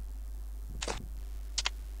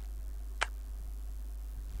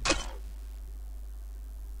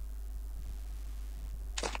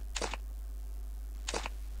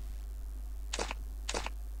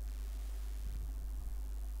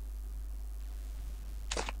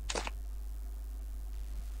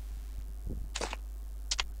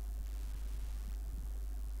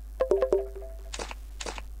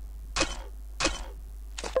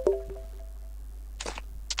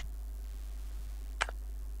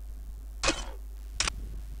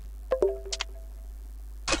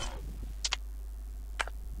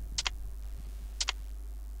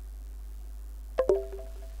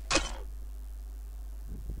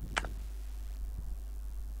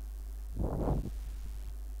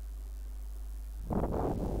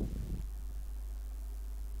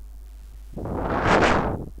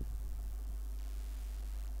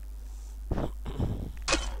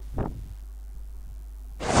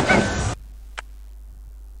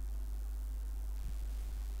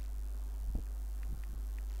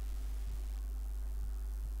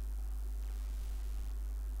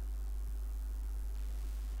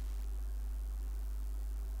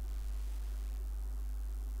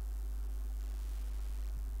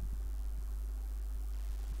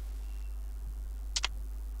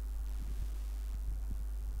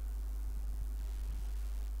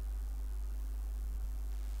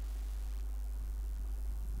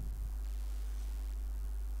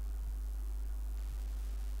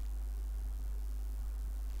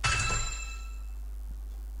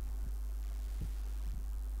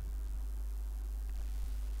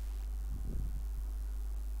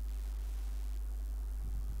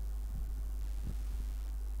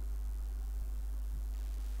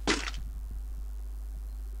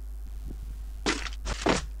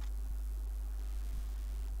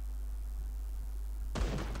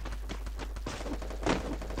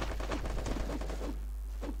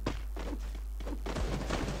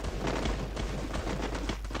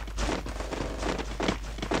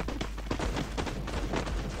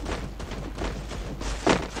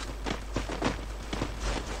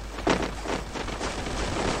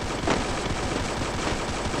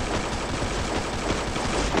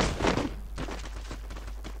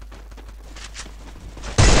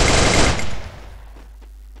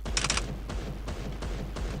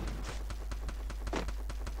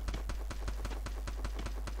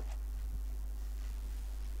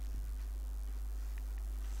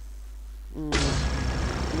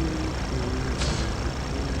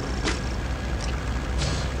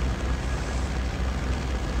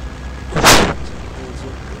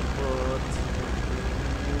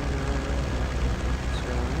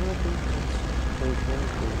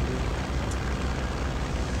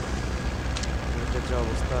 যে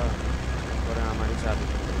অবস্থা করে আমারই চাবি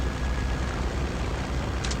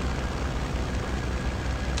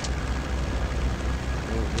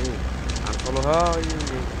আনফলো হয়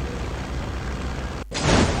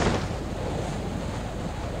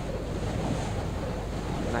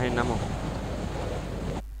নাহিন নামো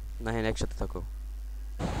নাহিন একসাথে থাকো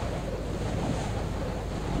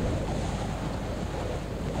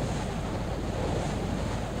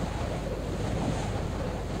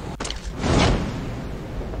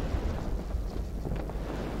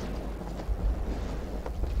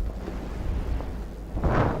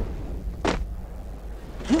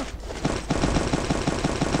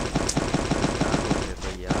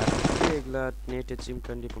নেটে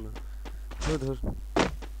চিমকান্ডি পোনা ধর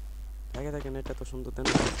থাকে থাকে নেটটা তো সুন্দর দেন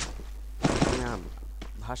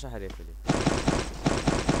ভাষা হারিয়ে ফেলি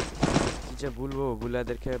কি যে বলবো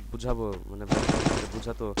বুলাদেরকে বুঝাবো মানে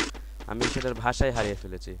বুঝাতো আমি সেটার ভাষাই হারিয়ে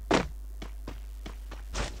ফেলেছি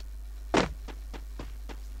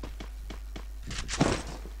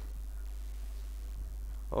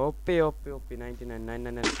ওপি ওপি ওপি 99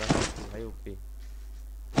 99 ভাই ওপি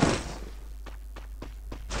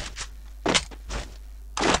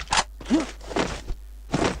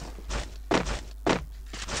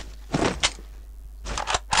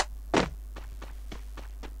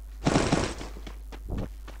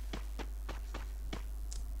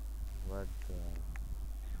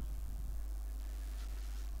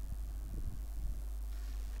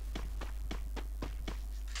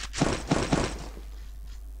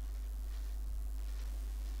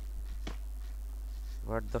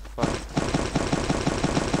What the fuck?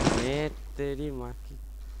 मैं तेरी माँ की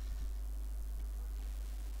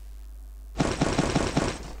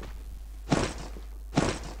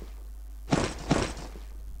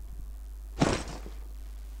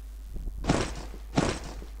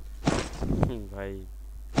ভাই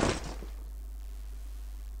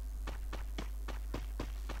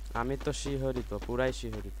আমি তো শিহরিত পুরাই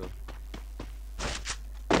শিহরিত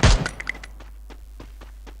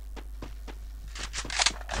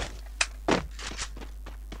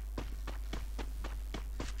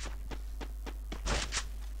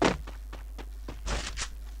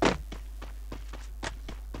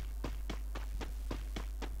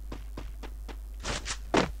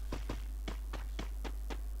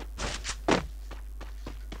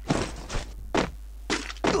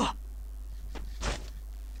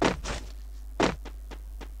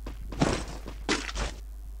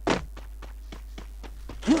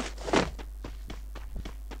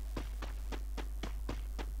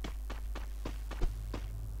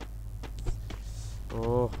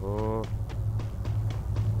ओहो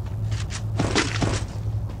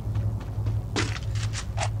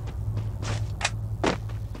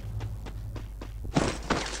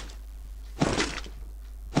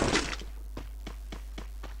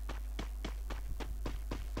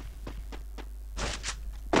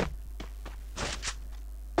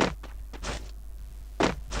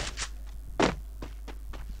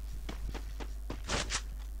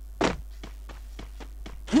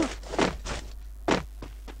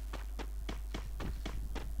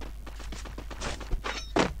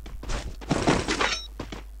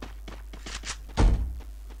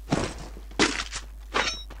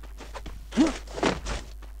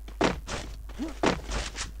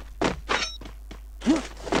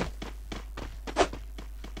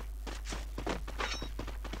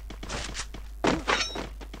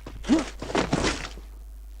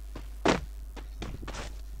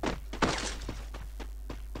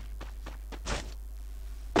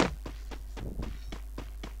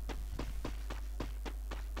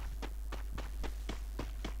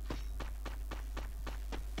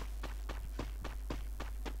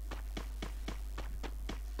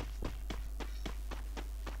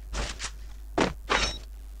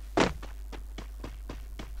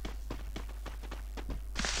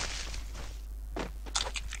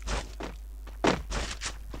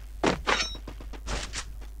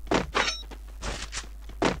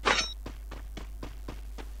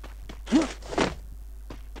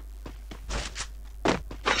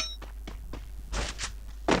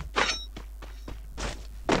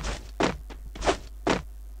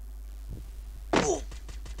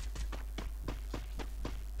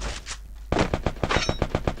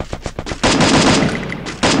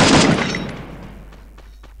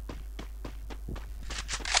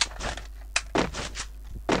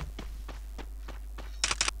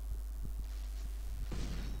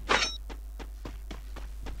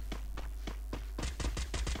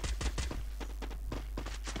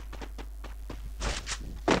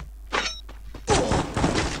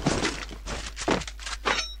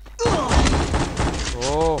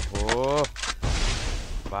ओहो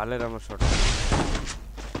बालेर আমার শট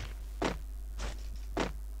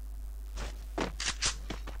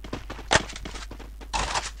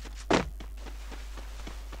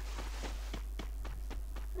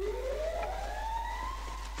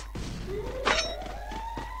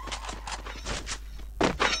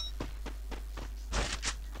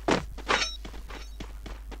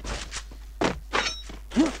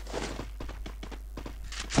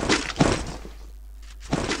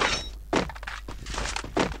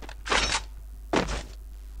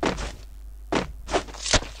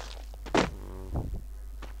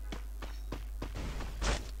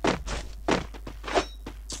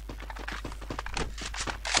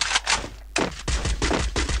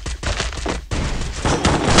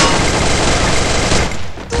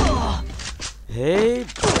Hey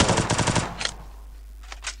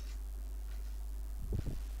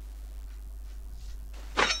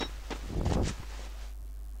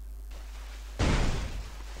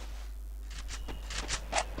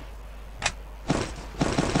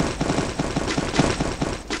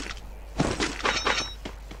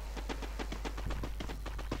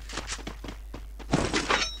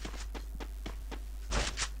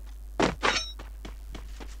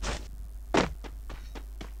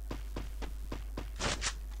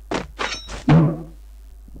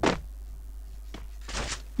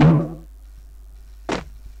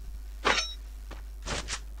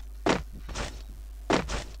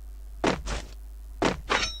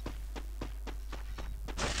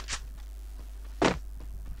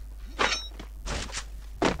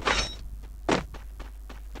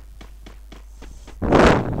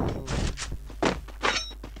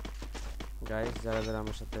গাইস যারা যারা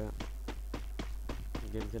আমার সাথে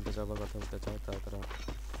গেম খেলতে চাও বা কথা বলতে চাও তারা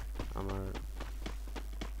আমার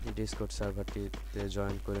ডিসকর্ড সার্ভারটিতে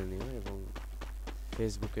জয়েন করে নিও এবং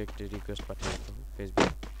ফেসবুকে একটি রিকোয়েস্ট পাঠিয়ে দাও।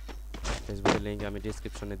 ফেসবুকের লিংক আমি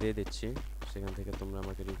ডেসক্রিপশনে দিয়ে দিচ্ছি, সেখান থেকে তোমরা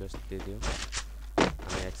আমাকে রিকোয়েস্ট দিয়ে দিও,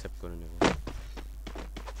 আমি অ্যাকসেপ্ট করে নেব।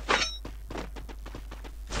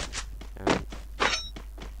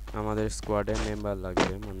 আমাদের স্কোয়াডে মেম্বার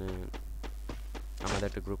লাগবে, মানে আমাদের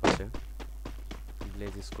একটা গ্রুপ আছে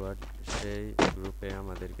ব্লেজ স্কোয়াড, সেই গ্রুপে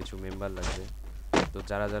আমাদের কিছু মেম্বার লাগবে। তো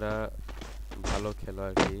যারা যারা ভালো খেলো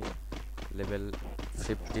আর কি, লেভেল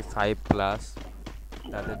 55 প্লাস,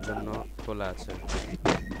 তাদের জন্য খোলা আছে।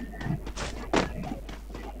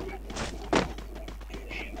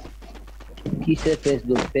 কিসের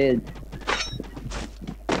ফেসবুক পেজ?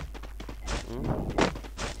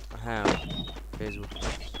 হ্যাঁ, ফেসবুক।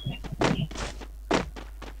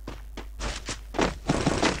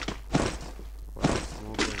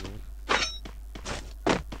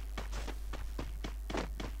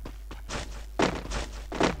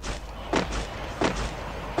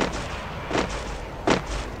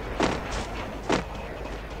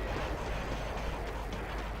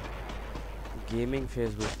 গেমিং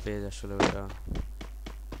ফেসবুক পেজ আসলে ওটা,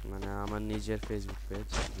 মানে আমার নিজের ফেসবুক পেজ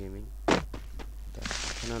গেমিং,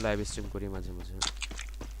 এখানে লাইভ স্ট্রিম করি মাঝে মাঝে।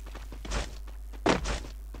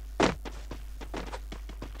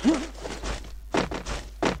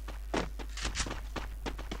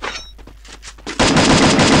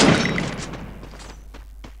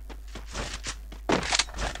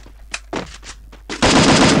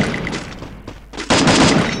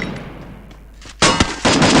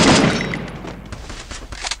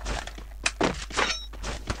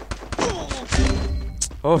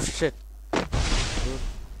 ও শিট,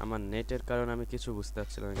 আমার নেটের কারণে আমি কিছু বুঝতে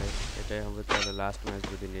পারছিলাম না। এটাই হবে তাহলে লাস্ট ম্যাচ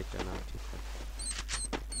যদি নেটটা না ঠিক থাকে।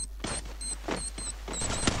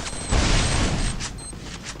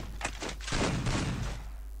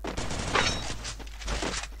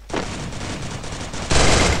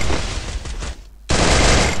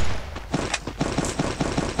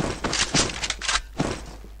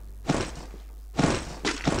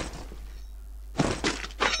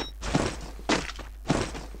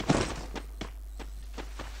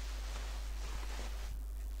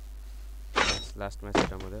 লাস্ট ম্যাচ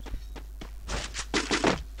এটা আমাদের।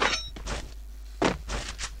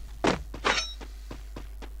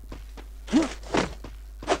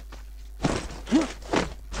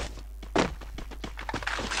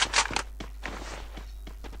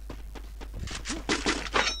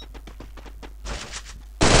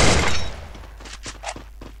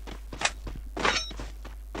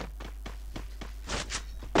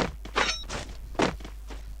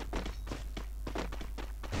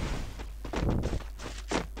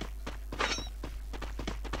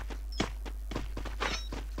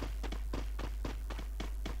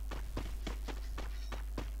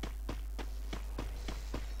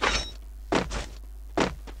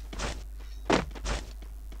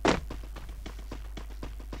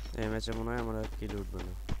 এই ম্যাচে মনে হয় আমরা কিল উঠবে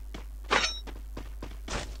না।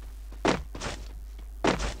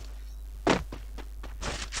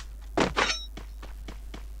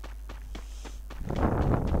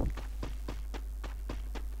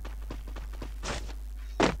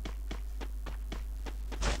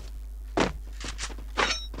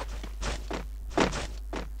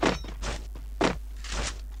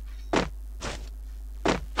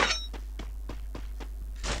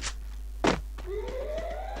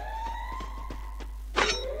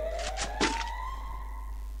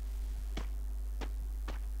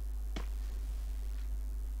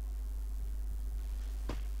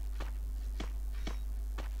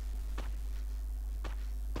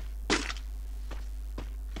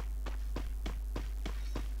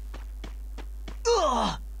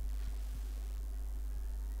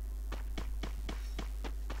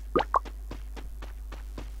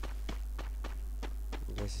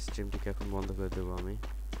 স্ট্রিমটিকে এখন বন্ধ করে দেবো আমি।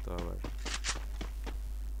 তো আবার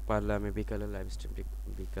পারলে আমি বিকালে লাইভ স্ট্রিমটি,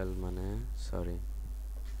 বিকাল মানে সরি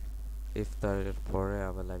ইফতারের পরে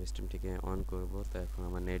আবার লাইভ স্ট্রিমটিকে অন করব। তো এখন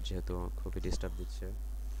আমার নেট যেহেতু খুবই ডিস্টার্ব দিচ্ছে,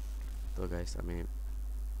 তো গাইস আমি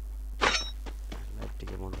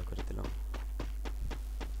লাইভটিকে বন্ধ করে দিলাম।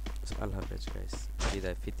 আল্লাহ হাফেজ গাইস,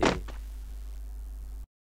 বিদায় ফিতে।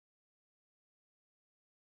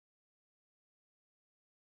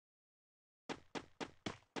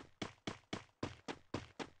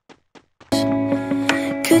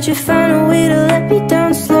 Could you find a way to let me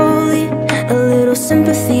down slowly? A little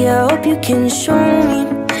sympathy, I hope you can show me.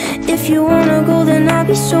 If you wanna go, then I'll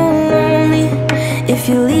be so lonely. If if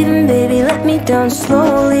you're leaving, baby, let me down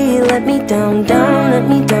slowly. Let me down, down, let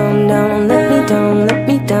me down, down, let me down, let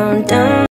me down, down.